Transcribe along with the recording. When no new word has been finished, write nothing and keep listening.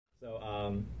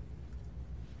So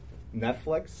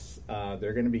Netflix,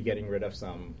 they're going to be getting rid of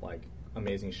some like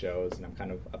amazing shows, and I'm kind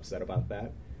of upset about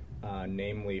that.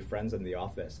 Namely, Friends and The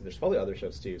Office. There's probably other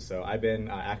shows too. So I've been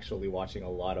actually watching a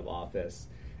lot of Office,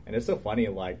 and it's so funny.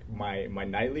 Like my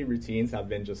nightly routines have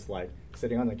been just like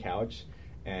sitting on the couch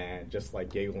and just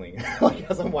like giggling like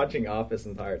as I'm watching Office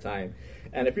the entire time.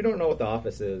 And if you don't know what The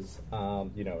Office is,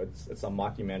 it's a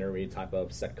mockumentary type of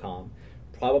sitcom,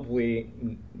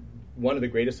 probably one of the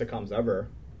greatest sitcoms ever.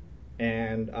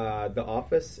 And The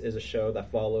Office is a show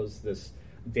that follows this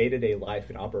day-to-day life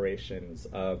and operations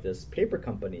of this paper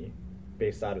company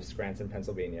based out of Scranton,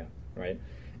 Pennsylvania, right?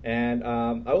 And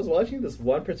I was watching this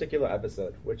one particular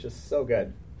episode, which is so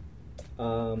good.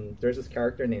 There's this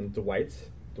character named Dwight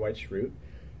Schrute,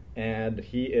 and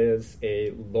he is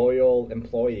a loyal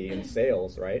employee in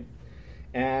sales, right?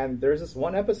 And there's this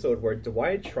one episode where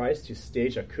Dwight tries to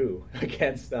stage a coup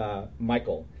against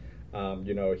Michael.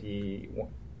 He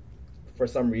for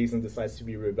some reason decides to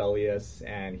be rebellious,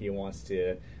 and he wants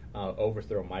to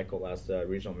overthrow Michael as the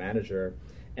regional manager.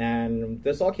 And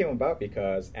this all came about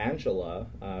because Angela,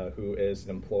 who is an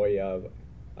employee of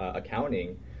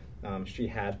accounting, she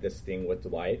had this thing with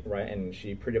Dwight, right? And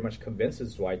she pretty much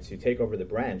convinces Dwight to take over the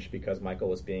branch because Michael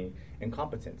was being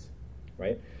incompetent,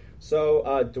 right?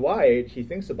 So Dwight, he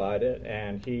thinks about it,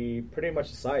 and he pretty much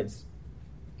decides,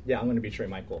 yeah, I'm going to betray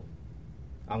Michael.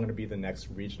 I'm going to be the next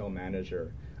regional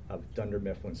manager of Dunder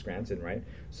Mifflin Scranton, right?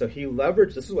 So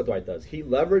this is what Dwight does. He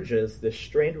leverages this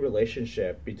strained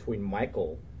relationship between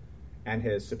Michael and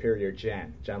his superior,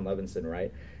 Jan Levinson,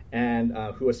 right? And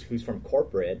who's from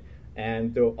corporate.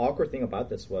 And the awkward thing about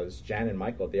this was Jan and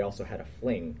Michael, they also had a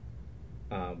fling,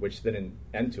 which didn't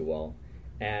end too well.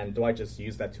 And Dwight just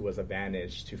used that to his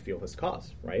advantage to fuel his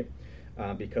cause, right?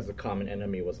 Because the common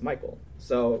enemy was Michael.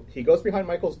 So he goes behind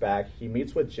Michael's back, he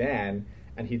meets with Jan,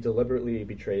 and he deliberately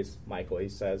betrays Michael. He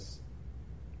says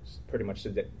pretty much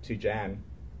to Jan,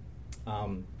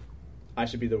 I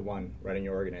should be the one running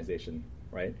your organization,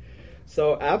 right?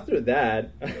 So after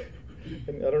that, I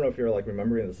don't know if you're like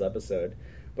remembering this episode,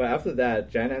 but after that,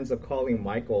 Jan ends up calling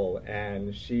Michael,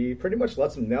 and she pretty much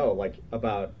lets him know like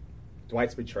about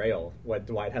Dwight's betrayal, what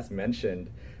Dwight has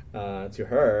mentioned to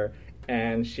her,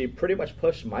 and she pretty much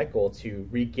pushed Michael to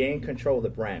regain control of the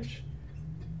branch.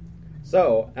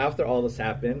 So after all this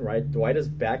happened, right, Dwight is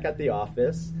back at the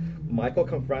office. Michael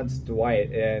confronts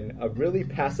Dwight in a really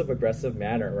passive-aggressive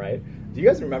manner, right? Do you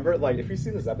guys remember, like, if you've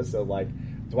seen this episode, like,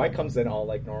 Dwight comes in all,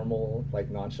 like, normal, like,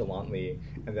 nonchalantly,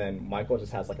 and then Michael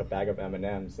just has, like, a bag of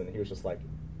M&Ms, and he was just like,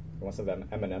 you want some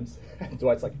M&Ms? And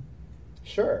Dwight's like,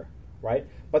 sure, right?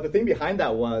 But the thing behind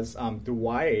that was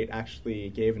Dwight actually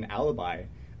gave an alibi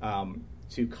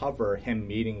to cover him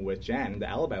meeting with Jan. The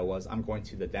alibi was, I'm going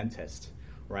to the dentist,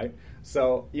 right?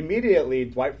 So immediately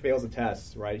Dwight fails the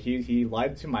test, right? He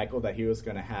lied to Michael that he was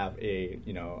going to have a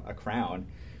crown,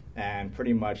 and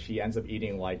pretty much he ends up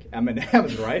eating like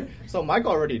M&Ms, right? So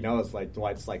Michael already knows like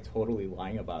Dwight's like totally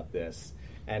lying about this.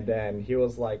 And then he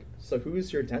was like, so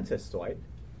who's your dentist, Dwight?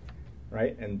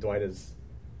 Right? And Dwight is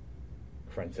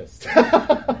Crentist.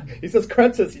 He says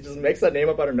Crentist. He just makes that name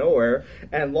up out of nowhere.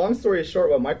 And long story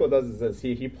short, what Michael does is this.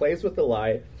 He plays with the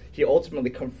lie. He ultimately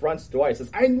confronts Dwight.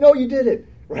 Says, I know you did it.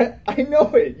 Right? I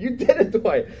know it. You did it,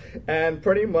 Dwight. And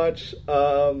pretty much,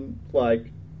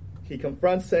 he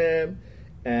confronts him.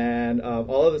 And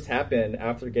all of this happened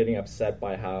after getting upset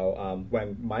by how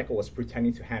when Michael was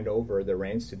pretending to hand over the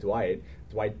reins to Dwight,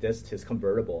 Dwight dissed his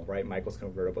convertible, right? Michael's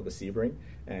convertible, the Sebring.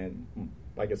 And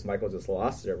I guess Michael just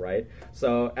lost it, right?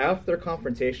 So after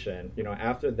confrontation,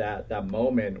 after that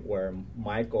moment where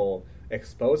Michael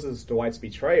exposes Dwight's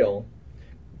betrayal,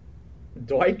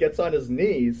 Dwight gets on his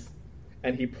knees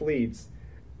and he pleads,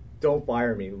 don't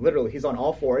fire me. Literally, he's on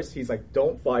all fours. He's like,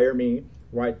 don't fire me,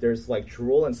 right? There's like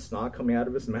drool and snot coming out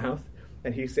of his mouth.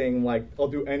 And he's saying like, I'll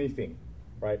do anything,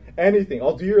 right? Anything.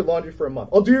 I'll do your laundry for a month.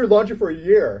 I'll do your laundry for a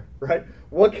year, right?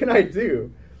 What can I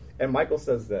do? And Michael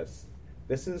says this.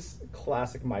 This is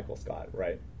classic Michael Scott,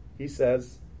 right? He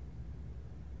says,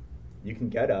 you can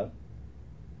get up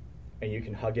and you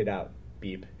can hug it out.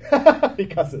 Beep. He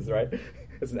cusses, right?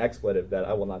 It's an expletive that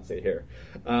I will not say here.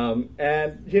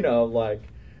 And,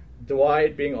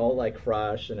 Dwight being all, like,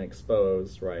 crushed and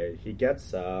exposed, right? He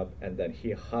gets up and then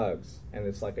he hugs. And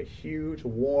it's like a huge,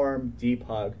 warm, deep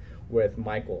hug with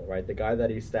Michael, right? The guy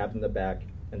that he stabbed in the back,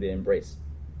 and they embrace.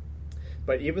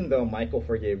 But even though Michael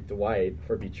forgave Dwight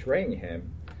for betraying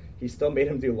him, he still made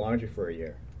him do laundry for a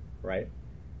year, right?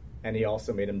 And he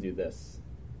also made him do this.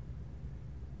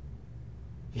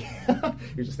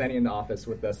 You're just standing in the office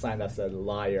with a sign that said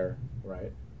liar,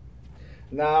 right?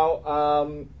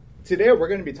 Now, today we're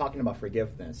going to be talking about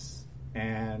forgiveness.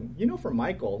 And, for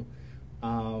Michael,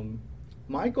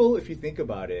 Michael, if you think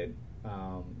about it,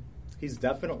 he's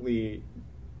definitely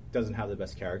doesn't have the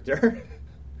best character.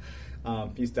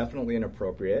 He's definitely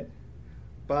inappropriate.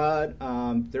 But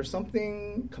there's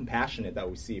something compassionate that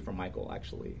we see from Michael,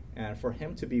 actually. And for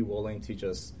him to be willing to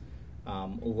just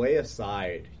lay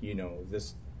aside,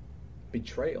 this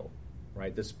betrayal,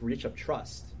 right? This breach of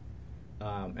trust.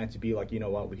 And to be like, you know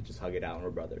what, we can just hug it out and we're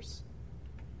brothers.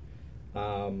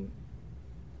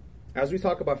 As we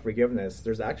talk about forgiveness,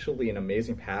 there's actually an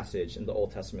amazing passage in the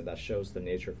Old Testament that shows the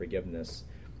nature of forgiveness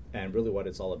and really what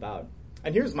it's all about.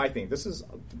 And here's my thing. This is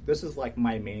like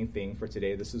my main thing for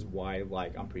today. This is why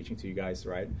I'm preaching to you guys,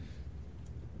 right?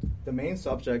 The main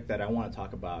subject that I want to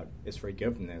talk about is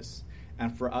forgiveness.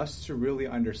 And for us to really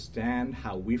understand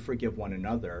how we forgive one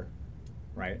another,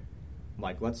 right?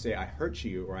 Like, let's say I hurt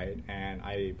you, right? And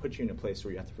I put you in a place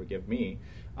where you have to forgive me.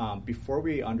 Before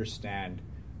we understand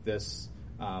this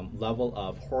level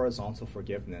of horizontal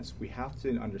forgiveness, we have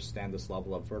to understand this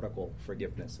level of vertical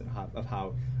forgiveness and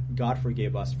how God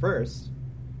forgave us first,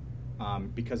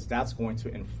 because that's going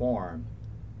to inform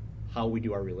how we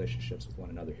do our relationships with one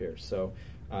another here. So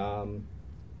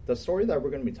the story that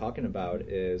we're going to be talking about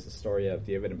is the story of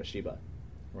David and Bathsheba,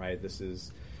 right? This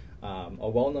is a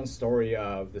well-known story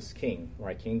of this king,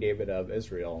 right? King David of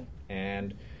Israel.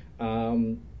 And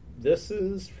this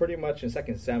is pretty much in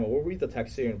 2 Samuel. We'll read the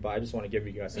text here, but I just want to give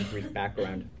you guys some brief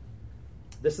background.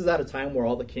 This is at a time where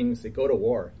all the kings, they go to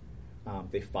war.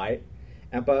 They fight.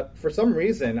 But for some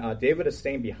reason, David is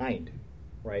staying behind,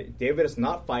 right? David is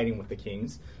not fighting with the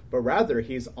kings, but rather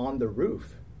he's on the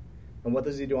roof. And what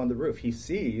does he do on the roof? He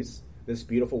sees this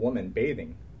beautiful woman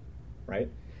bathing,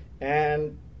 right?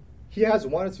 And he has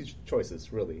one or two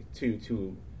choices, really,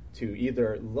 to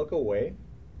either look away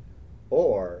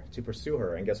or to pursue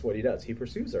her. And guess what he does? He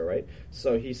pursues her, right?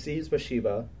 So he sees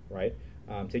Bathsheba, right,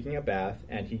 taking a bath,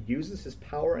 and he uses his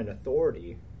power and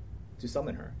authority to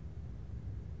summon her.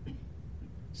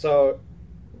 So,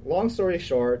 long story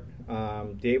short,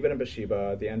 David and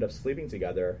Bathsheba, they end up sleeping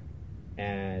together,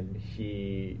 and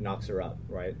he knocks her up,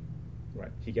 right?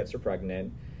 Right. He gets her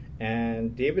pregnant,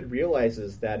 and David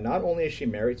realizes that not only is she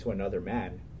married to another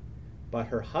man, but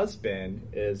her husband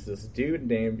is this dude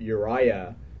named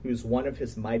Uriah, who's one of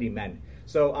his mighty men.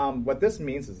 So what this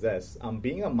means is this.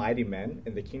 Being a mighty man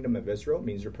in the kingdom of Israel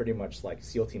means you're pretty much like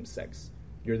SEAL Team 6.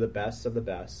 You're the best of the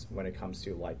best when it comes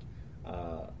to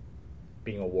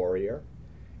being a warrior.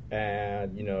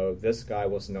 And, this guy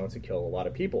was known to kill a lot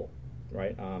of people,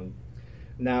 right?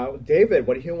 Now, David,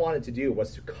 what he wanted to do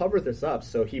was to cover this up.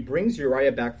 So he brings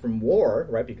Uriah back from war,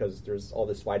 right? Because there's all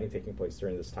this fighting taking place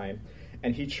during this time.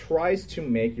 And he tries to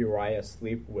make Uriah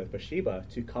sleep with Bathsheba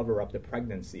to cover up the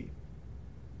pregnancy,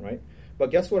 right?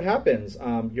 But guess what happens?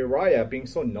 Uriah, being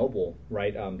so noble,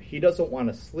 right? He doesn't want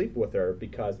to sleep with her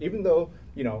because even though,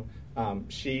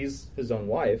 she's his own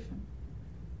wife.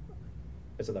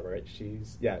 Is that right?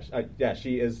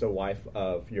 She is the wife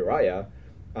of Uriah.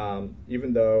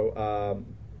 Even though,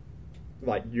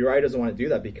 Uriah doesn't want to do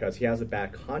that because he has a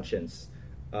bad conscience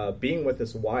being with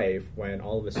his wife when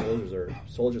all of his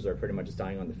soldiers are pretty much just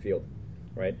dying on the field,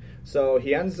 right? So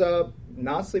he ends up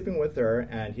not sleeping with her,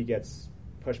 and he gets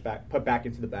put back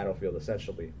into the battlefield,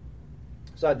 essentially.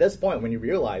 So at this point, when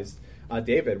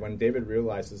David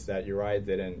realizes that Uriah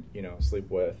didn't, sleep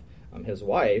with his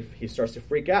wife, he starts to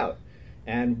freak out.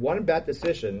 And one bad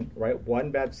decision, right, one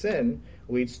bad sin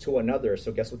leads to another.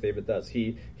 So guess what David does?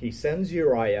 He sends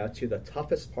Uriah to the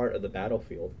toughest part of the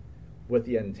battlefield with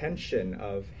the intention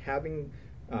of having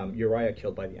Uriah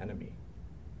killed by the enemy.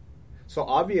 So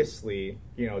obviously,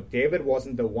 David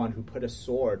wasn't the one who put a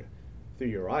sword through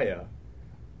Uriah,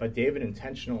 but David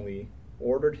intentionally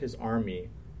ordered his army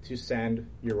to send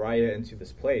Uriah into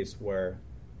this place where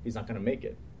he's not going to make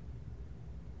it.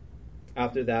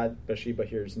 After that, Bathsheba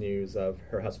hears news of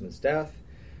her husband's death,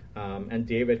 and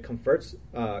David comforts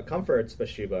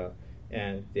Bathsheba,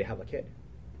 and they have a kid.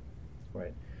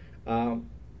 Right.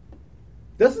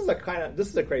 This is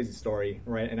a crazy story,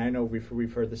 right? And I know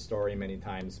we've heard this story many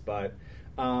times, but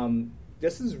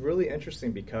this is really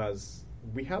interesting because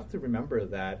we have to remember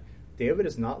that David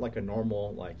is not like a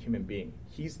normal human being.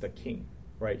 He's the king,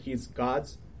 right? He's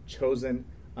God's chosen,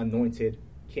 anointed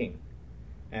king.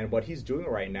 And what he's doing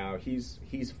right now, he's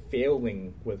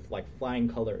failing with flying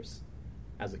colors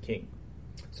as a king.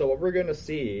 So what we're going to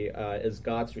see is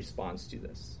God's response to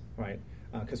this, right?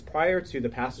 Because prior to the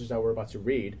passage that we're about to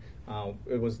read,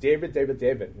 it was David, David,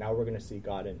 David. Now we're going to see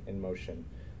God in motion.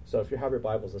 So if you have your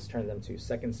Bibles, let's turn them to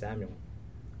 2 Samuel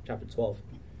chapter 12.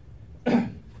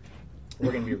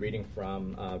 We're going to be reading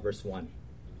from verse 1.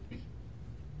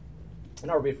 And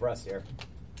I'll read for us here.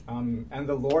 And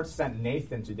the Lord sent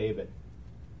Nathan to David.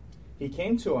 He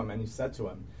came to him and he said to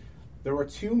him, "There were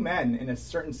two men in a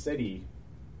certain city,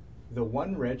 the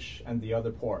one rich and the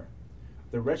other poor.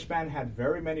 The rich man had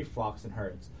very many flocks and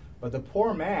herds, but the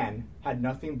poor man had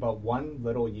nothing but one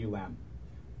little ewe lamb,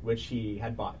 which he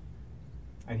had bought.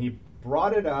 And he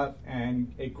brought it up,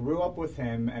 and it grew up with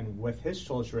him and with his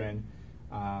children.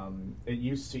 It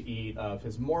used to eat of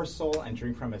his morsel and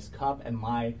drink from his cup and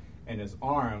lie in his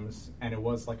arms, and it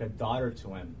was like a daughter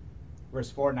to him." Verse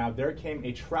 4, "Now there came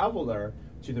a traveler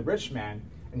to the rich man,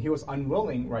 and he was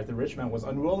unwilling," right, the rich man was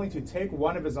unwilling to take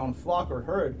one of his own flock or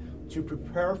herd to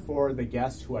prepare for the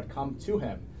guest who had come to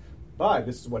him. But,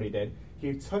 this is what he did,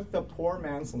 he took the poor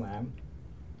man's lamb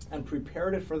and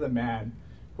prepared it for the man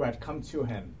who had come to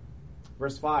him.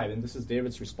 Verse 5, and this is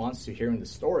David's response to hearing the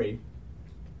story.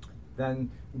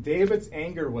 "Then David's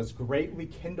anger was greatly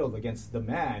kindled against the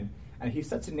man, and he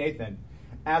said to Nathan,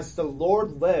 'As the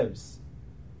Lord lives,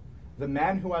 the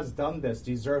man who has done this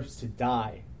deserves to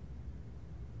die.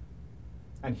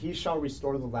 And he shall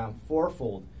restore the lamb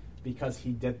fourfold because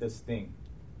he did this thing,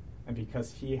 and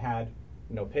because he had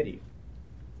no pity.'"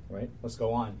 Right? Let's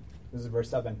go on. This is verse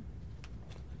 7.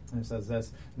 And it says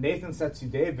this, "Nathan said to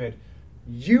David,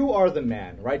 'You are the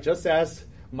man,'" right? Just as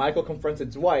Michael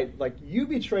confronted Dwight, like, "You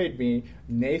betrayed me,"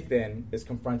 Nathan is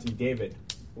confronting David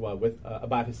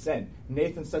about his sin.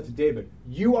 Nathan said to David,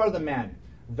 "You are the man.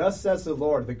 Thus says the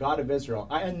Lord, the God of Israel,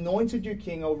 I anointed you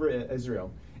king over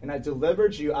Israel, and I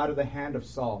delivered you out of the hand of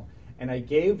Saul, and I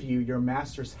gave you your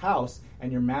master's house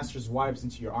and your master's wives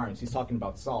into your arms." He's talking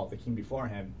about Saul, the king before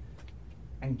him.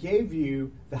 "And gave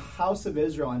you the house of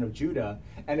Israel and of Judah.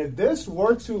 And if this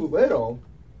were too little,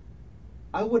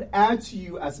 I would add to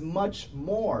you as much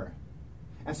more."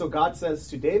 And so God says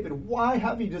to David, "Why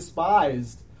have you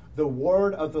despised the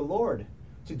word of the Lord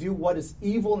to do what is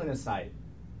evil in his sight?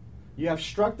 You have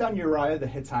struck down Uriah the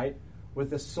Hittite with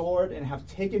the sword and have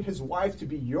taken his wife to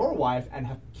be your wife and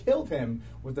have killed him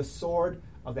with the sword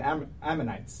of the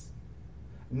Ammonites.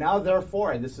 Now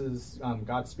therefore," and this is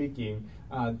God speaking,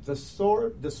 the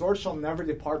sword shall never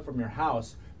depart from your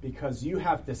house because you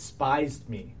have despised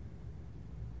me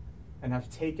and have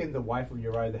taken the wife of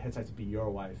Uriah the Hittite to be your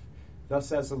wife. Thus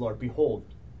says the Lord, behold,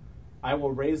 I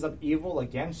will raise up evil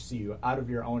against you out of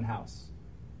your own house,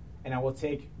 and I will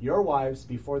take your wives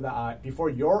before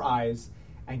your eyes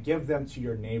and give them to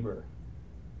your neighbor,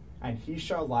 and he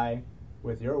shall lie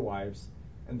with your wives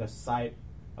in the sight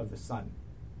of the sun.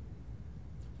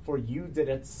 For you did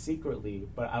it secretly,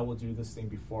 but I will do this thing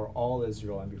before all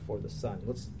Israel and before the sun.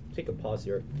 Let's take a pause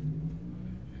here.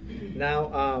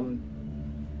 Now,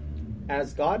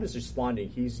 as God is responding,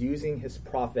 he's using his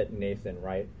prophet Nathan,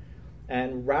 right?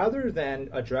 And rather than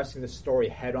addressing the story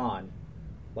head on,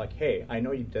 like, hey, I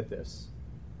know you did this,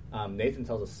 Nathan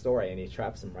tells a story and he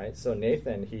traps him, right? So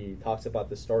Nathan, he talks about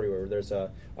this story where there's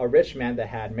a rich man that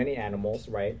had many animals,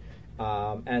 right?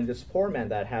 And this poor man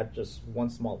that had just one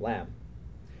small lamb.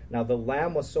 Now, the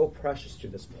lamb was so precious to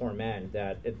this poor man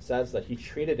that it says that he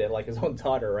treated it like his own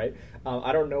daughter, right?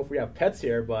 I don't know if we have pets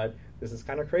here, but this is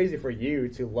kind of crazy for you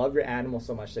to love your animal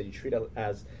so much that you treat it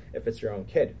as if it's your own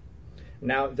kid.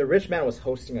 Now, the rich man was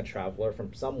hosting a traveler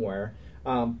from somewhere,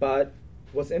 but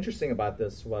what's interesting about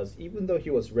this was even though he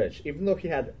was rich, even though he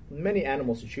had many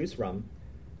animals to choose from,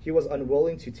 he was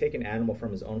unwilling to take an animal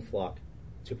from his own flock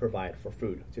to provide for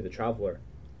food to the traveler,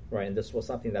 right? And this was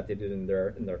something that they did in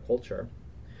their culture.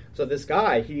 So this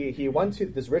guy,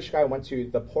 this rich guy went to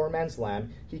the poor man's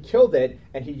lamb, he killed it,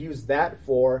 and he used that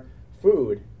for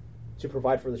food to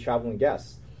provide for the traveling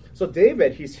guests. So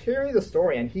David, he's hearing the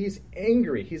story, and he's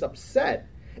angry, he's upset,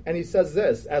 and he says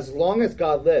this, as long as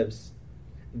God lives,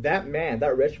 that man,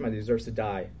 that rich man deserves to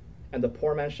die, and the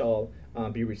poor man shall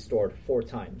be restored 4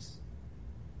 times.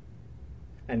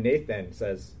 And Nathan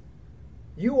says,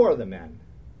 you are the man,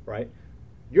 right?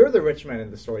 You're the rich man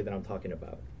in the story that I'm talking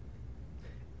about.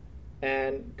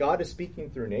 And God is speaking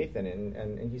through Nathan,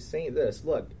 and he's saying this,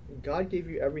 look, God gave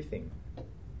you everything.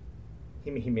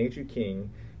 He made you king.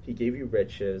 He gave you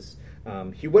riches.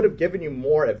 He would have given you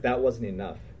more if that wasn't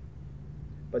enough.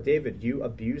 But David, you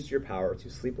abused your power to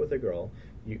sleep with a girl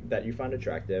that you found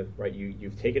attractive, right?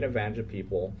 You've taken advantage of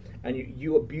people, and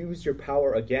you abused your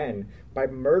power again by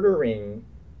murdering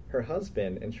her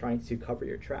husband and trying to cover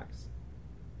your tracks.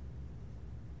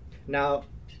 Now,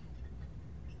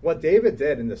 what David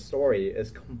did in this story is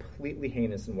completely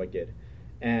heinous and wicked,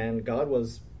 and God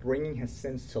was bringing his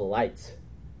sins to light.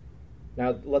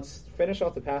 Now, let's finish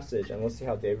off the passage, and let's see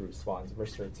how David responds.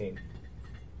 Verse 13.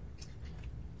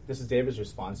 This is David's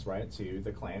response, right, to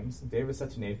the claims. David said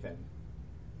to Nathan,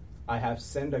 I have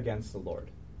sinned against the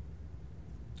Lord.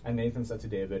 And Nathan said to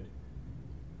David,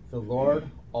 the Lord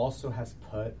also has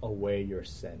put away your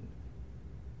sin.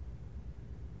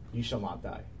 You shall not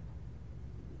die.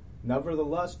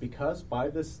 Nevertheless, because by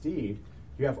this deed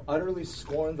you have utterly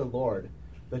scorned the Lord,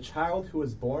 the child who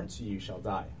is born to you shall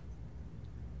die."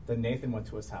 Then Nathan went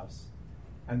to his house,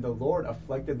 and the Lord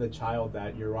afflicted the child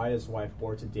that Uriah's wife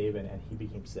bore to David, and he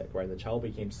became sick, right? The child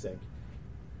became sick.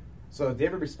 So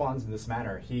David responds in this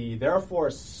manner. He therefore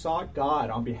sought God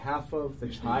on behalf of the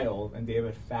child, and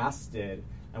David fasted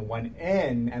and went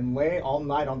in and lay all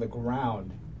night on the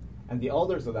ground. And the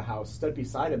elders of the house stood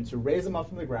beside him to raise him up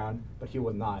from the ground, but he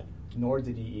would not, nor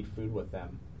did he eat food with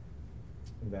them.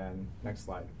 And then, next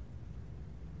slide.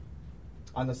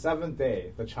 On the 7th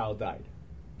day, the child died.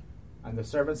 And the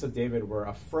servants of David were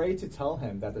afraid to tell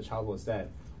him that the child was dead,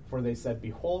 for they said,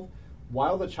 "Behold,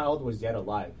 while the child was yet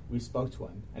alive, we spoke to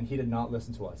him, and he did not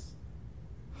listen to us.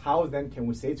 How then can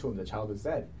we say to him, the child is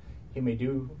dead? He may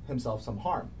do himself some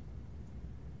harm."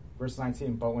 Verse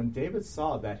 19, "But when David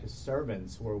saw that his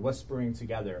servants were whispering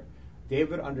together,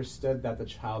 David understood that the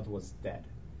child was dead.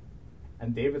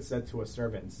 And David said to his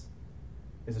servants,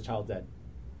 'Is the child dead?'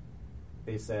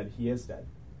 They said, 'He is dead.'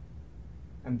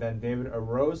 And then David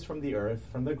arose from the earth,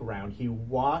 from the ground. He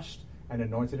washed and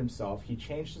anointed himself. He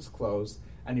changed his clothes,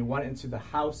 and he went into the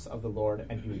house of the Lord,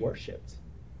 and he worshipped.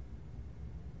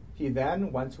 He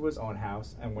then went to his own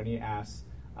house, and when he asked,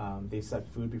 they set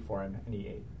food before him, and he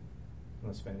ate."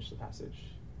 Let's finish the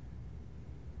passage.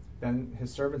 Then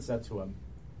his servant said to him,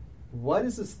 "What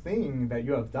is this thing that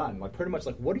you have done?" Like, pretty much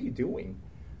like, what are you doing?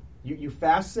 You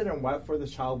fasted and wept for the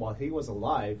child while he was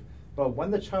alive, but when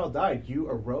the child died, you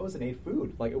arose and ate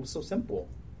food. Like, it was so simple.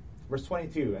 Verse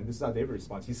 22, and this is how David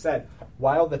responds. He said,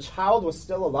 "While the child was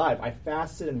still alive, I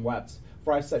fasted and wept,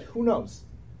 for I said, 'Who knows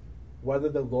whether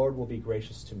the Lord will be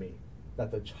gracious to me,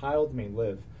 that the child may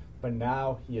live, but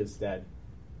now he is dead.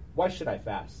 Why should I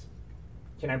fast?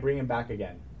 Can I bring him back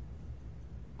again?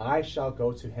 I shall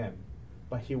go to him,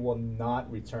 but he will not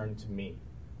return to me.'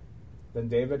 Then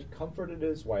David comforted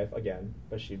his wife again,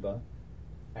 Bathsheba,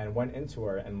 and went into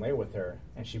her and lay with her,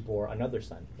 and she bore another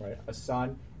son, right? A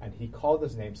son, and he called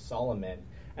his name Solomon.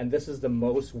 And this is the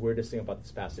most weirdest thing about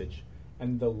this passage.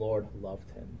 And the Lord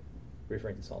loved him,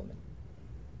 referring to Solomon.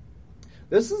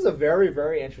 This is a very,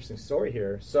 very interesting story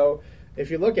here. So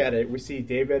if you look at it, we see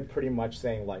David pretty much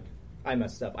saying, like, I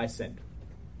messed up, I sinned.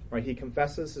 Right? He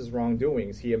confesses his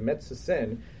wrongdoings, he admits his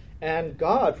sin, and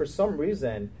God, for some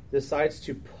reason, decides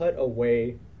to put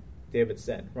away David's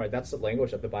sin. Right? That's the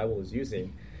language that the Bible is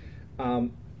using.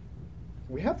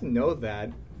 We have to know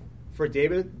that for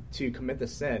David to commit the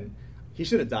sin, he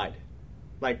should have died,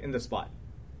 like in the spot.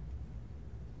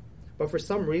 But for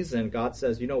some reason, God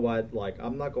says, you know what, like,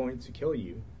 I'm not going to kill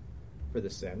you for the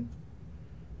sin,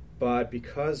 but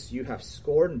because you have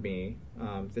scorned me,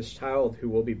 this child who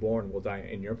will be born will die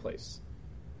in your place.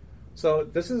 So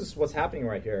this is what's happening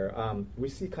right here. We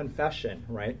see confession,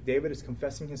 right? David is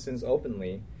confessing his sins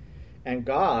openly, and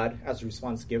God, as a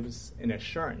response, gives an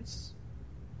assurance.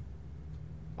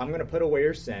 I'm going to put away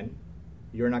your sin.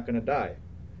 You're not going to die.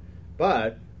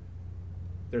 But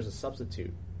there's a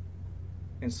substitute.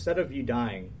 Instead of you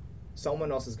dying,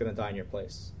 someone else is going to die in your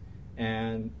place.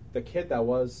 And the kid that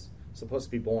was supposed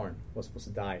to be born was supposed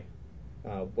to die,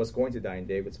 was going to die in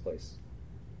David's place.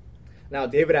 Now,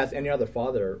 David, as any other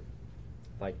father,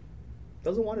 like,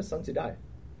 doesn't want his son to die.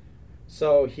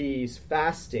 So he's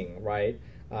fasting, right?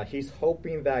 He's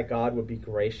hoping that God would be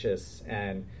gracious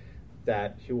and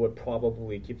that he would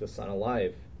probably keep the son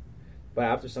alive. But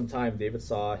after some time, David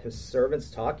saw his servants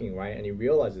talking, right? And he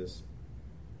realizes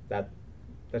that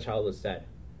the child is dead,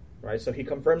 right? So he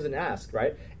confirms and asks,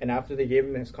 right? And after they gave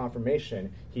him his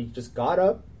confirmation, he just got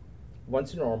up, went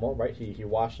to normal, right? He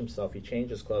washed himself, he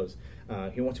changed his clothes.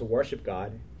 He went to worship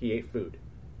God, he ate food.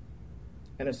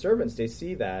 And his servants, they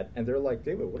see that, and they're like,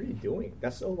 David, what are you doing?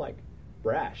 That's so, like,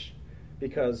 brash.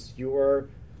 Because you were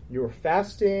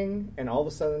fasting, and all of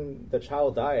a sudden the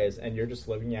child dies, and you're just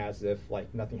living as if,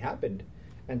 like, nothing happened.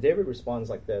 And David responds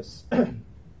like this, and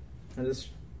this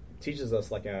teaches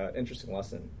us, like, an interesting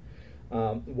lesson.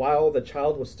 While the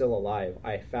child was still alive,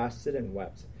 I fasted and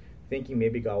wept, thinking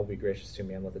maybe God will be gracious to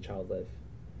me and let the child live.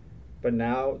 But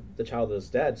now the child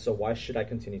is dead, so why should I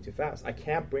continue to fast? I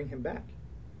can't bring him back.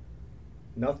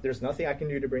 There's nothing I can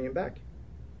do to bring him back.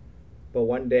 But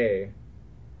one day,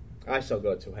 I shall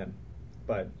go to him,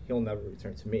 but he'll never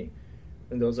return to me.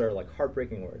 And those are, like,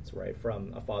 heartbreaking words, right,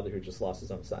 from a father who just lost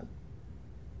his own son.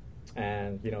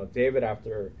 And, you know, David,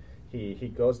 after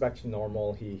he goes back to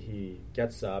normal, he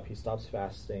gets up, he stops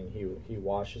fasting, he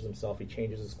washes himself, he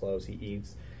changes his clothes, he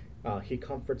eats, he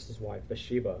comforts his wife,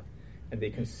 Bathsheba, and they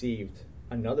conceived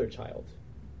another child.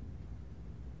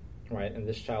 right? And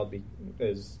this child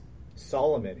is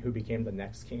Solomon, who became the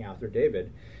next king after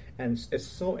David. And it's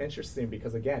so interesting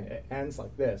because, again, it ends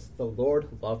like this: the Lord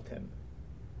loved him.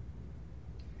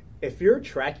 If you're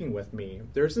tracking with me,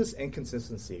 there's this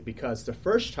inconsistency because the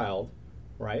first child,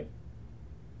 right,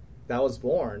 that was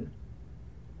born,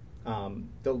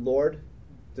 the Lord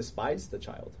despised the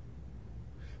child.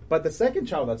 But the second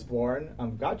child that's born,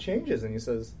 God changes and he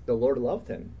says the Lord loved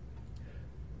him.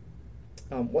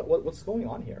 What's going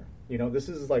on here? This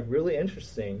is like really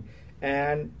interesting.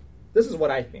 And this is what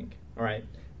I think, all right?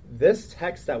 This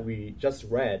text that we just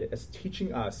read is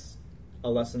teaching us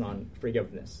a lesson on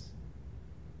forgiveness.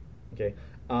 Okay,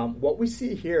 what we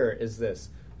see here is this: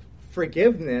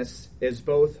 forgiveness is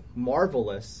both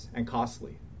marvelous and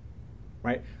costly,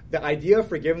 right? The idea of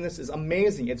forgiveness is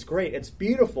amazing, it's great, it's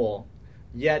beautiful,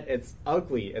 yet it's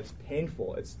ugly, it's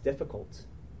painful, it's difficult.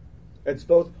 It's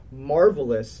both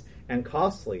marvelous and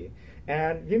costly.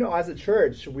 And, as a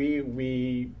church,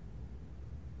 we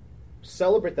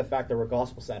celebrate the fact that we're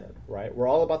gospel-centered, right? We're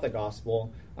all about the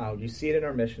gospel. You see it in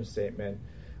our mission statement.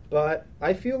 But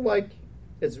I feel like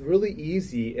it's really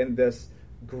easy in this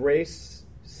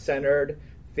grace-centered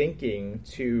thinking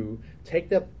to take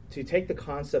the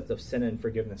concept of sin and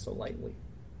forgiveness so lightly,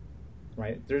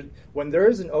 right? When there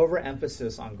is an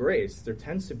overemphasis on grace, there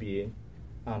tends to be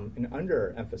an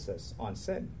underemphasis on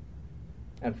sin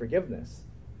and forgiveness.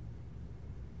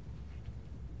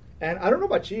 And I don't know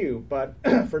about you, but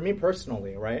for me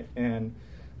personally, right? And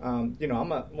I'm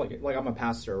a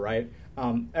pastor, right?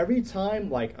 Every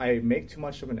time I make too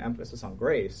much of an emphasis on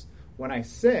grace, when I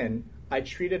sin, I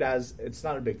treat it as it's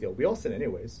not a big deal. We all sin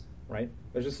anyways, right?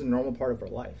 It's just a normal part of our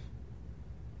life.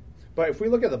 But if we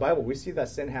look at the Bible, we see that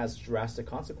sin has drastic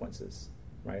consequences,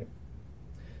 right?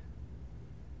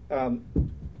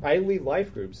 I lead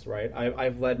life groups, right?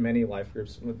 I've led many life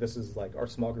groups. This is like our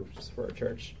small groups for our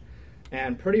church.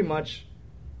 And pretty much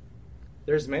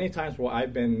there's many times where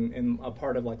I've been in a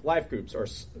part of life groups or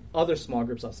other small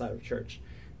groups outside of church.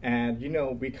 And,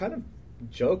 we kind of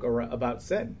joke about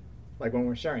sin. When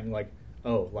we're sharing, I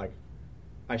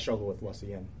struggle with lust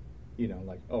again.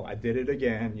 I did it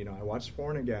again. I watched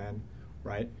porn again,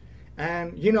 right?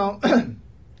 And,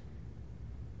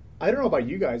 I don't know about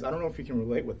you guys. I don't know if you can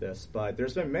relate with this, but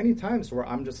there's been many times where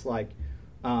I'm just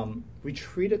we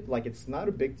treat it like it's not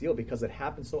a big deal because it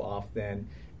happens so often,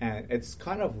 and it's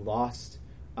kind of lost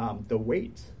the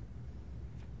weight.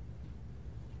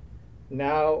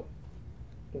 Now,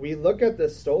 we look at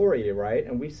this story, right,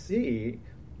 and we see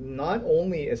not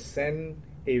only is sin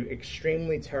an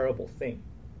extremely terrible thing,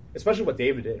 especially what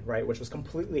David did, right, which was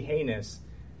completely heinous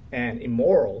and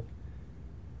immoral,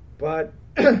 but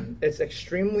it's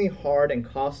extremely hard and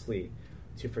costly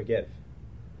to forgive,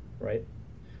 right?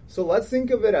 So let's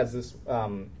think of it as this,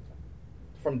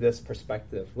 from this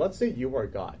perspective. Let's say you are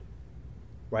God,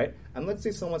 right? And let's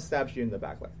say someone stabs you in the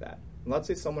back like that. And let's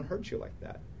say someone hurts you like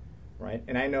that, right?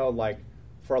 And I know,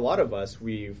 for a lot of us,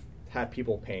 we've had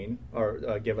people pain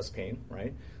or give us pain,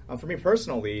 right? For me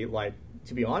personally,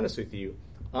 to be honest with you,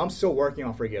 I'm still working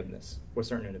on forgiveness with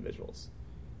certain individuals.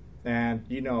 And,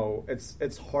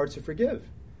 it's hard to forgive,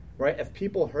 right? If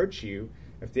people hurt you,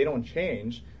 if they don't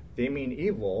change, they mean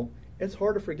evil, it's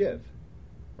hard to forgive,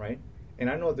 right? And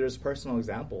I know there's personal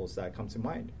examples that come to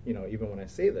mind, even when I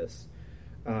say this.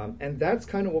 And that's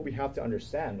kind of what we have to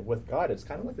understand. With God, it's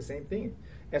kind of like the same thing.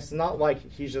 It's not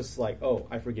like he's just oh,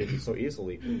 I forgive you so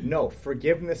easily. No,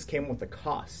 forgiveness came with a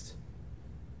cost.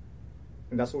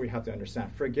 And that's what we have to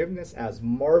understand. Forgiveness, as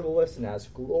marvelous and as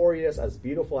glorious, as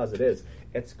beautiful as it is,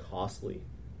 it's costly.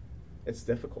 It's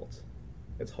difficult.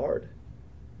 It's hard.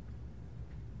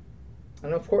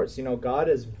 And of course, God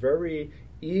is very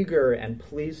eager and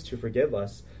pleased to forgive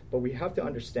us, but we have to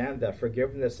understand that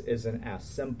forgiveness isn't as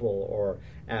simple or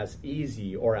as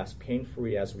easy or as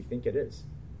pain-free as we think it is.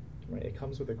 Right? It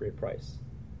comes with a great price.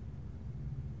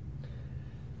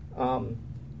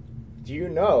 Do you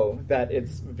know that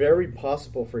it's very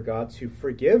possible for God to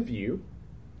forgive you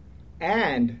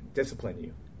and discipline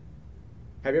you?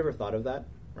 Have you ever thought of that?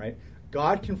 Right?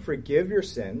 God can forgive your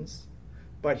sins,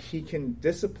 but he can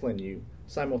discipline you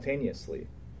simultaneously,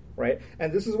 right?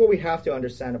 And this is what we have to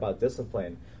understand about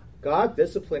discipline. God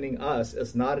disciplining us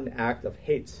is not an act of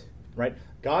hate, right?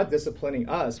 God disciplining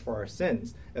us for our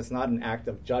sins is not an act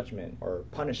of judgment or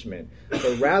punishment,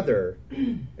 but rather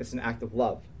it's an act of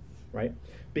love, right?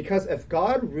 Because if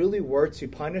God really were to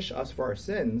punish us for our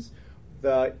sins,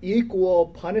 the equal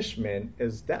punishment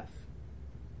is death.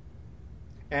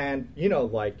 And,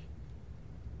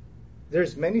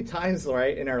 there's many times,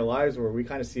 right, in our lives where we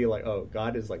kind of see oh,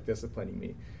 God is disciplining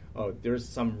me. Oh, there's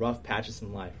some rough patches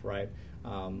in life, right?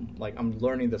 Like I'm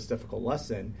learning this difficult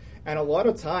lesson, and a lot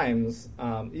of times,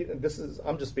 I'm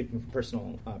just speaking from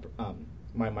personal,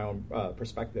 my own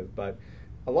perspective, but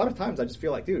a lot of times I just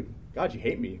feel like, dude, God, you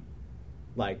hate me.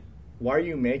 Like, why are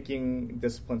you making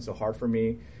discipline so hard for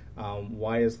me?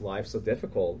 Why is life so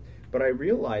difficult? But I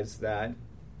realize that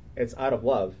it's out of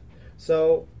love.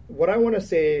 So what I want to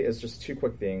say is just two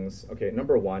quick things. Okay,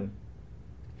 number one,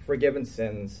 forgiven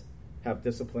sins have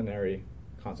disciplinary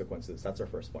consequences. That's our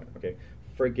first point. Okay,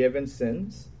 forgiven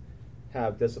sins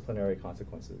have disciplinary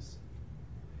consequences.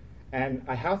 And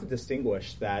I have to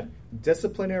distinguish that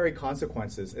disciplinary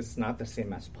consequences is not the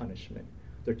same as punishment.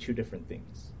 They're two different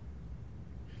things.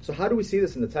 So how do we see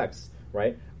this in the text,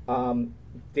 right?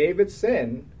 David's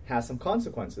sin has some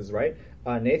consequences, right?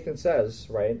 Nathan says,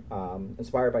 right,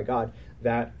 inspired by God,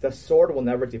 that the sword will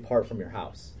never depart from your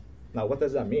house. Now, what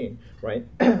does that mean, right?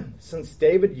 Since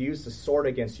David used the sword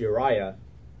against Uriah,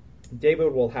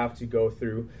 David will have to go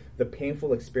through the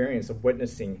painful experience of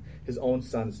witnessing his own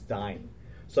sons dying.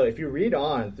 So if you read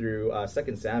on through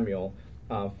 2 Samuel,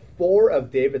 4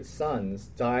 of David's sons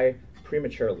die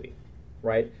prematurely,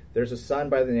 right? There's a son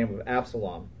by the name of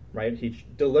Absalom, right? He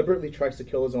deliberately tries to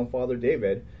kill his own father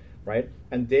David, right?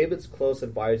 And David's close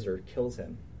advisor kills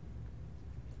him,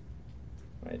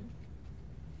 right?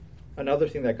 Another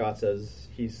thing that God says,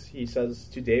 he says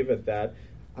to David that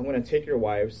I'm going to take your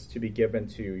wives to be given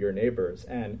to your neighbors.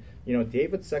 And, you know,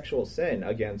 David's sexual sin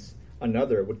against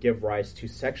another would give rise to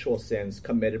sexual sins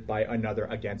committed by another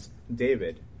against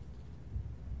David,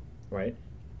 right?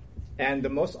 And the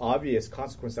most obvious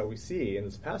consequence that we see in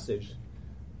this passage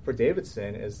for David's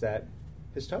sin is that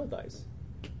his child dies,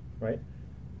 right?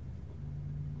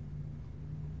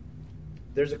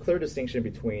 There's a clear distinction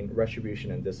between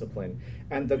retribution and discipline.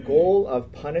 And the goal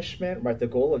of punishment, right, the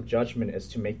goal of judgment is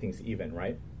to make things even,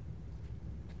 right?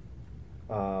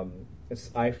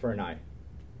 It's eye for an eye,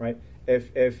 right?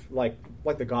 If like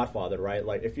the Godfather, right?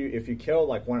 Like if you kill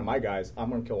like one of my guys, I'm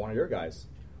going to kill one of your guys,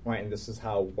 right? And this is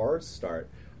how wars start.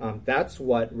 That's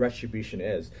what retribution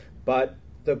is. But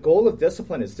the goal of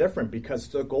discipline is different because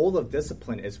the goal of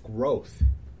discipline is growth.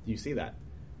 Do you see that?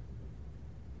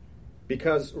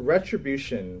 Because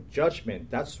retribution, judgment,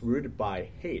 that's rooted by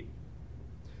hate.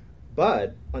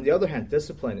 But, on the other hand,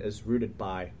 discipline is rooted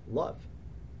by love.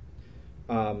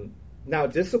 Now,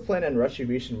 discipline and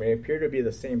retribution may appear to be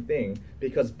the same thing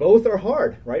because both are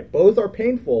hard, right? Both are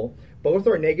painful. Both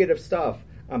are negative stuff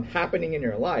happening in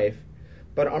your life.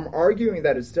 But I'm arguing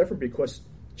that it's different because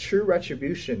true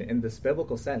retribution in this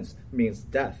biblical sense means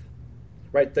death.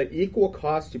 Right, the equal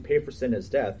cost to pay for sin is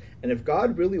death. And if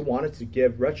God really wanted to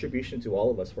give retribution to all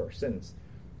of us for our sins,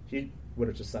 he would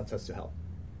have just sent us to hell.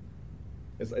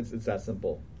 It's that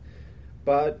simple.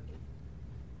 But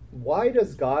why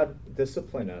does God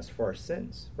discipline us for our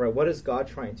sins? Right? What is God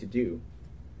trying to do?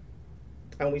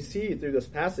 And we see through this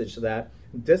passage that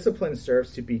discipline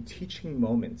serves to be teaching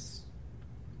moments.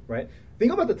 Right?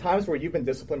 Think about the times where you've been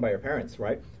disciplined by your parents,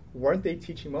 right? Weren't they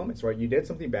teaching moments, right? You did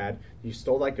something bad, you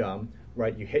stole that gum,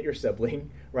 right? You hit your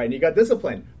sibling, right? And you got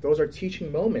disciplined. Those are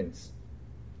teaching moments,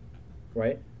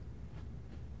 right?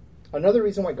 Another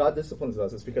reason why God disciplines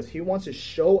us is because he wants to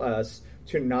show us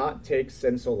to not take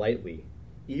sin so lightly,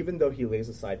 even though he lays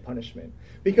aside punishment.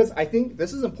 Because I think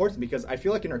this is important because I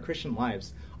feel like in our Christian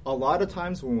lives, a lot of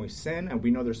times when we sin and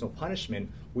we know there's no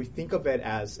punishment, we think of it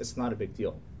as it's not a big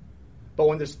deal. But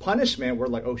when there's punishment, we're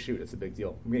like, oh shoot, it's a big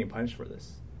deal. I'm getting punished for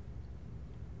this.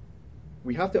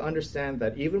 We have to understand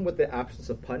that even with the absence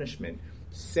of punishment,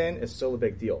 sin is still a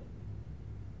big deal.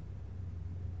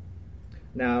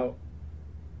 Now,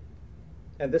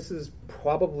 and this is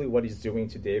probably what he's doing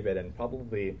to David and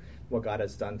probably what God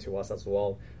has done to us as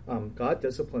well. God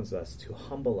disciplines us to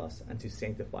humble us and to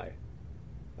sanctify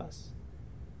us.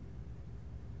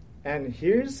 And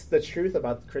here's the truth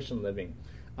about Christian living.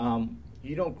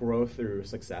 You don't grow through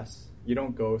success. You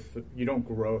don't grow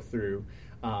through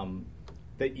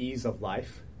the ease of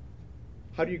life.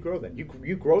 How do you grow then?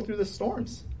 You grow through the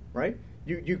storms, right?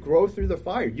 You grow through the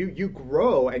fire. You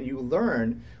grow and you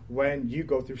learn when you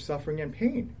go through suffering and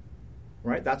pain,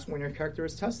 right? That's when your character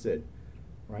is tested,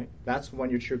 right? That's when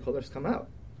your true colors come out.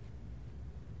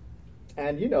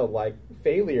 And, like,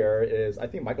 failure is, I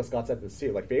think Michael Scott said this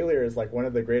too, like, failure is, like, one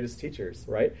of the greatest teachers,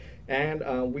 right? And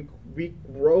we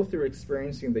grow through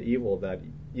experiencing the evil that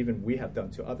even we have done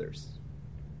to others.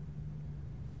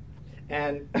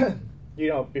 And,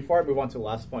 before I move on to the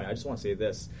last point, I just want to say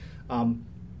this.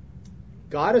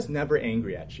 God is never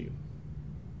angry at you.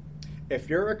 If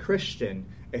you're a Christian,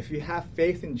 if you have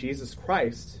faith in Jesus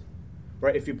Christ,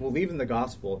 right, if you believe in the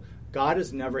gospel, God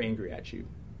is never angry at you.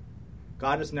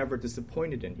 God is never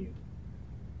disappointed in you.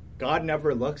 God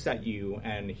never looks at you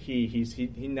and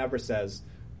he never says,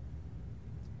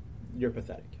 you're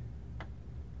pathetic.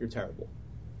 You're terrible.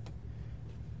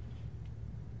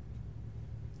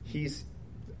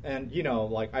 And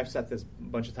like I've said this a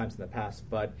bunch of times in the past,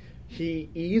 but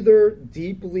he either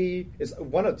deeply is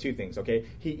one of two things, okay?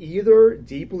 He either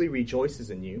deeply rejoices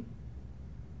in you,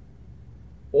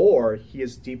 or he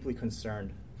is deeply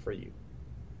concerned for you.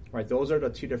 Right? Those are the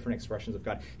two different expressions of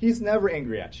God. He's never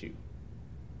angry at you.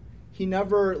 He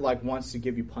never wants to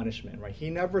give you punishment, right? He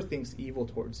never thinks evil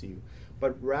towards you.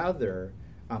 But rather,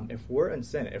 if we're in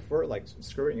sin, if we're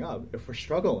screwing up, if we're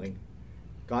struggling,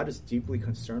 God is deeply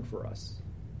concerned for us.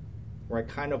 Right?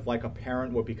 Kind of like a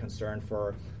parent would be concerned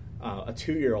for a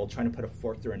 2-year-old trying to put a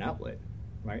fork through an outlet,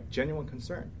 right? Genuine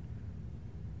concern.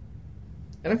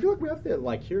 And I feel like we have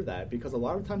to hear that, because a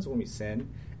lot of times when we sin,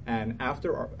 and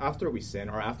after we sin,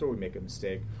 or after we make a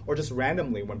mistake, or just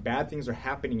randomly when bad things are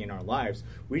happening in our lives,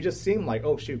 we just seem like,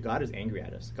 oh shoot, God is angry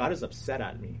at us. God is upset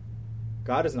at me.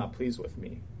 God is not pleased with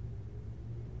me.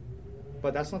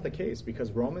 But that's not the case,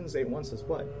 because Romans 8:1 says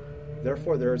what?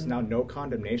 Therefore there is now no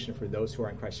condemnation for those who are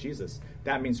in Christ Jesus.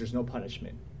 That means there's no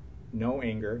punishment, no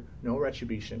anger, no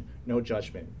retribution, no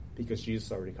judgment, because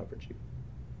Jesus already covered you.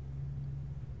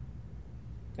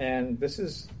 And this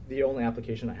is the only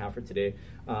application I have for today.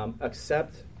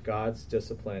 Accept God's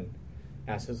discipline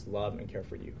as his love and care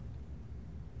for you.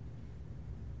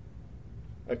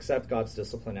 Accept God's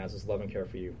discipline as his love and care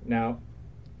for you. Now,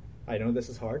 I know this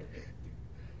is hard,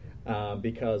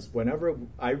 because whenever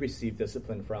I receive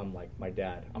discipline from my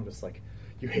dad, I'm just like,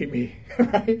 you hate me,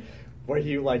 right? Or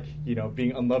you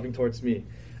being unloving towards me.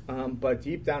 But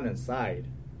deep down inside,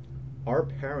 our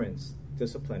parents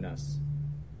discipline us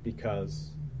because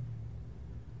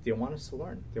they want us to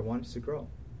learn. They want us to grow.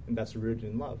 And that's rooted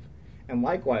in love. And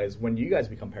likewise, when you guys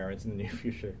become parents in the near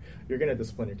future, you're going to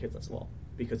discipline your kids as well,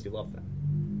 because you love them.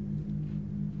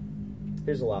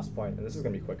 Here's the last point, and this is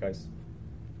going to be quick, guys.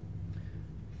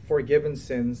 Forgiven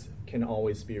sins can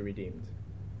always be redeemed.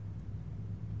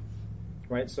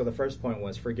 Right? So the first point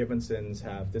was forgiven sins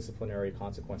have disciplinary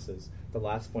consequences. The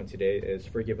last point today is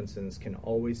forgiven sins can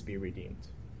always be redeemed.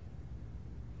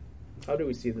 How do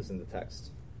we see this in the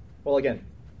text? Well, again,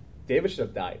 David should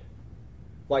have died.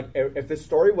 If this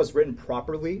story was written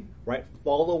properly, right,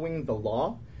 following the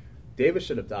law, David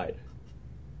should have died.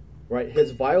 Right?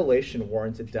 His violation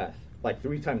warranted death,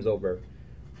 3 times over.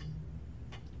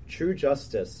 True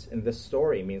justice in this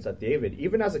story means that David,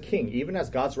 even as a king, even as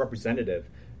God's representative,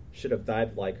 should have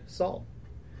died like Saul.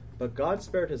 But God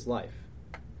spared his life.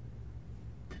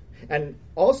 And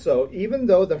also, even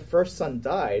though the first son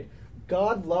died,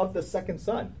 God loved the second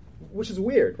son, which is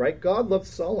weird, right? God loved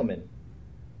Solomon.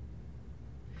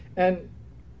 And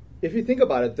if you think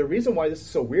about it, the reason why this is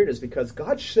so weird is because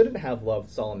God shouldn't have loved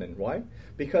Solomon. Why?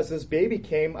 Because this baby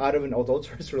came out of an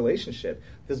adulterous relationship.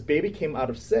 This baby came out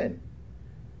of sin.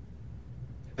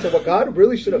 So what God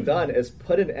really should have done is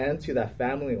put an end to that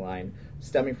family line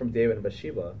stemming from David and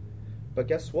Bathsheba. But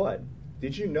guess what?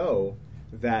 Did you know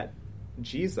that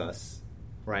Jesus,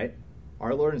 right,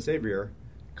 our Lord and Savior,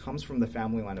 comes from the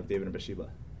family line of David and Bathsheba?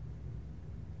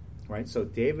 Right? So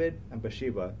David and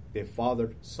Bathsheba, they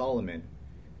fathered Solomon,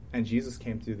 and Jesus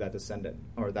came through that descendant,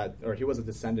 or he was a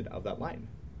descendant of that line.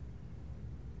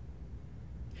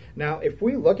 Now, if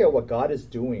we look at what God is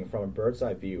doing from a bird's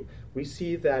eye view, we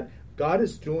see that God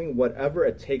is doing whatever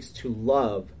it takes to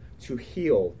love, to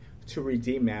heal, to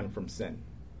redeem man from sin.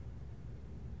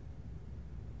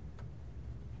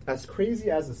 As crazy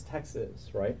as this text is,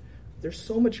 right? There's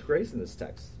so much grace in this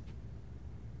text.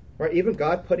 Right? Even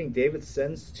God putting David's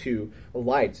sins to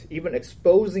light, even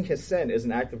exposing his sin, is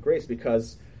an act of grace,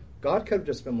 because God could have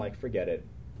just been like, forget it.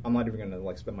 I'm not even going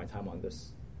to spend my time on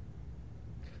this.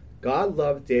 God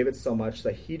loved David so much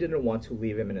that he didn't want to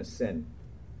leave him in his sin.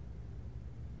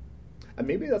 And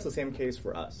maybe that's the same case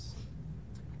for us.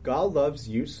 God loves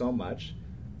you so much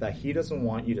that he doesn't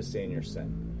want you to stay in your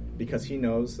sin, because he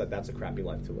knows that that's a crappy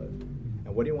life to live.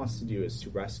 And what he wants to do is to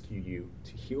rescue you,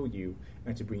 to heal you,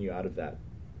 and to bring you out of that.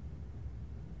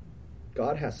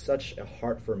 God has such a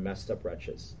heart for messed up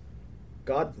wretches.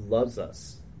 God loves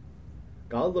us.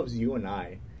 God loves you and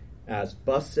I, as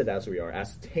busted as we are,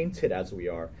 as tainted as we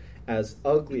are, as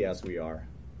ugly as we are.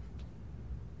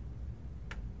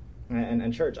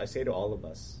 And church, I say to all of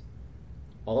us,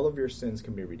 all of your sins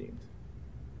can be redeemed.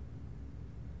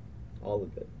 All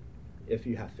of it, if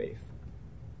you have faith.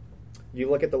 You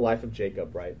look at the life of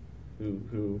Jacob, right,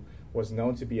 who was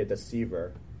known to be a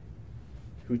deceiver,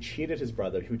 who cheated his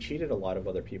brother, who cheated a lot of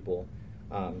other people.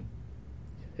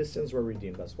 His sins were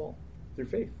redeemed as well, through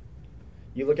faith.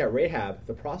 You look at Rahab,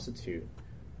 the prostitute,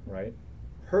 right?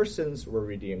 her sins were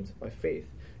redeemed by faith.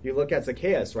 You look at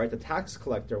Zacchaeus, right, the tax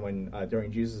collector when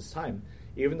during Jesus' time.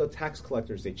 Even though tax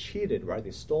collectors, they cheated, right,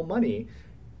 they stole money,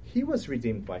 he was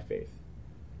redeemed by faith.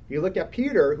 You look at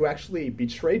Peter, who actually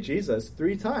betrayed Jesus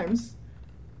 3 times,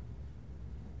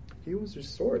 he was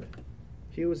restored.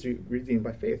 He was redeemed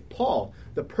by faith. Paul,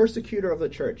 the persecutor of the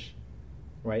church,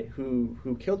 right, who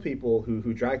killed people,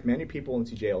 who dragged many people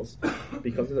into jails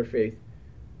because of their faith,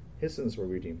 his sins were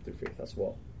redeemed through faith as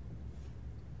well.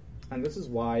 And this is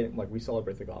why, like, we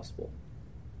celebrate the gospel.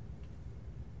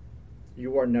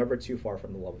 You are never too far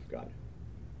from the love of God.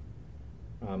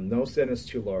 No sin is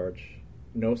too large.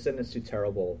 No sin is too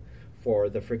terrible for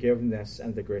the forgiveness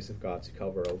and the grace of God to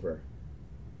cover over.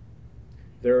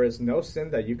 There is no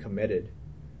sin that you committed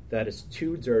that is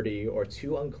too dirty or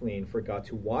too unclean for God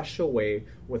to wash away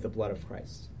with the blood of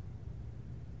Christ.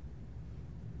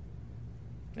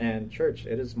 And church,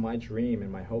 it is my dream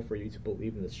and my hope for you to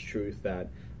believe in this truth that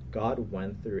God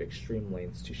went through extreme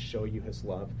lengths to show you his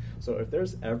love. So if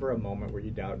there's ever a moment where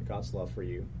you doubt God's love for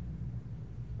you,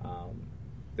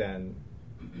 then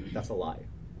that's a lie.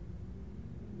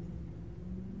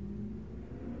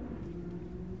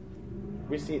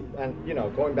 We see, and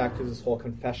going back to this whole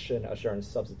confession, assurance,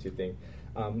 substitute thing,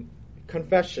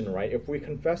 confession, right? If we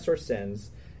confess our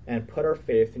sins and put our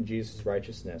faith in Jesus'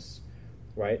 righteousness,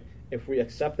 right? If we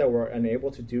accept that we're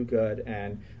unable to do good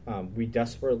and we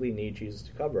desperately need Jesus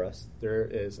to cover us, there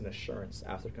is an assurance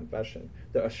after confession.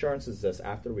 The assurance is this: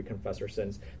 after we confess our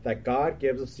sins, that God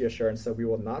gives us the assurance that we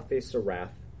will not face the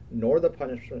wrath nor the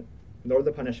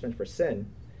punishment for sin.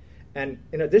 And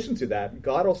in addition to that,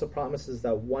 God also promises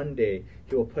that one day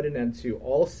he will put an end to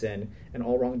all sin and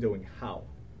all wrongdoing. How?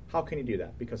 How can he do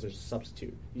that? Because there's a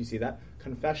substitute. You see that?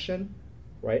 Confession,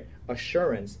 right?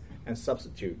 Assurance, and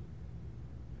substitute.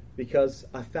 Because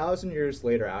 1,000 years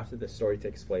later, after this story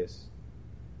takes place,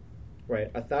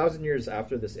 right? 1,000 years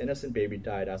after this innocent baby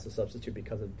died as a substitute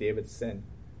because of David's sin,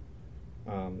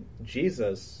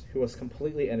 Jesus, who was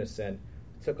completely innocent,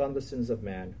 took on the sins of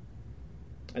man,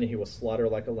 and he was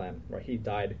slaughtered like a lamb, right? He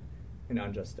died an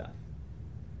unjust death.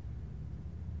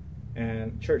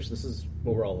 And church, this is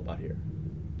what we're all about here.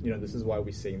 This is why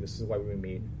we sing. This is why we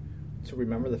meet, to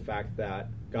remember the fact that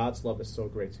God's love is so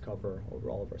great to cover over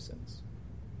all of our sins.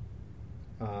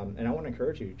 And I want to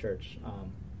encourage you, church,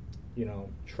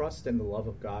 trust in the love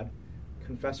of God,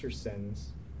 confess your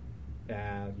sins,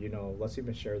 and, let's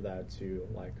even share that to,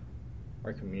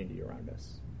 our community around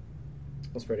us.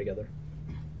 Let's pray together.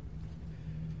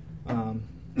 God,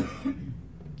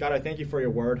 I thank you for your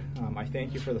word. I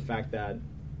thank you for the fact that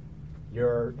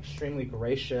you're extremely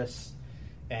gracious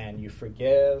and you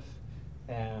forgive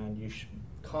and you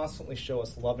constantly show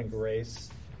us love and grace.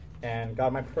 And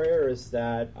God, my prayer is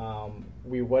that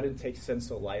we wouldn't take sin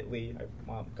so lightly.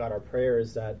 God, our prayer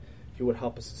is that you would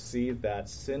help us to see that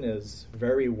sin is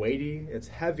very weighty, it's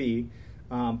heavy,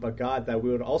 but God, that we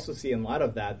would also see in light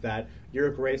of that your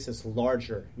grace is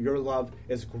larger, your love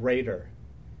is greater.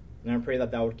 And I pray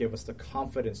that would give us the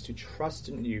confidence to trust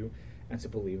in you and to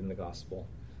believe in the gospel.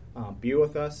 Be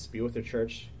with us, be with the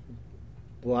church,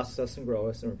 bless us and grow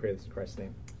us, and we pray this in Christ's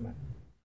name. Amen.